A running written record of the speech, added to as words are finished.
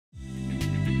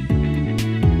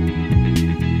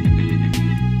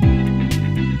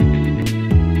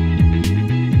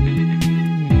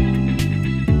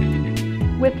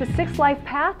6th life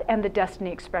path and the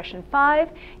Destiny Expression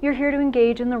 5, you're here to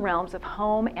engage in the realms of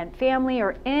home and family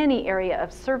or any area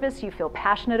of service you feel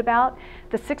passionate about.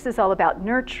 The 6 is all about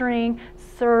nurturing,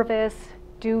 service,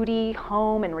 duty,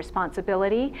 home, and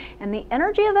responsibility. And the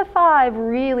energy of the 5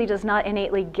 really does not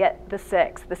innately get the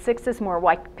 6. The 6 is more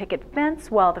white picket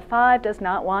fence, while the 5 does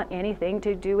not want anything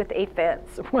to do with a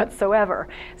fence whatsoever.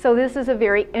 So this is a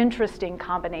very interesting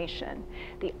combination.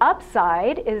 The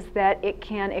upside is that it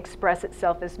can express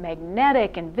itself as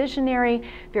magnetic and visionary,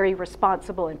 very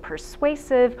responsible and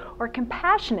persuasive, or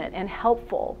compassionate and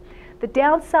helpful. The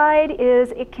downside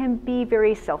is it can be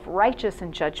very self-righteous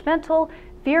and judgmental,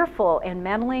 fearful and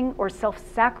meddling, or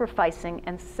self-sacrificing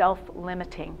and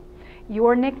self-limiting.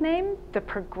 Your nickname, the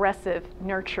Progressive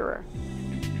Nurturer.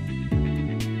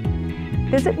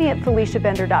 Visit me at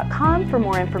FeliciaBender.com for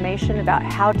more information about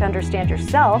how to understand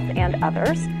yourself and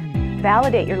others,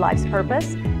 validate your life's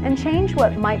purpose, and change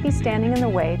what might be standing in the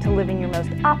way to living your most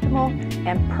optimal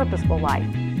and purposeful life.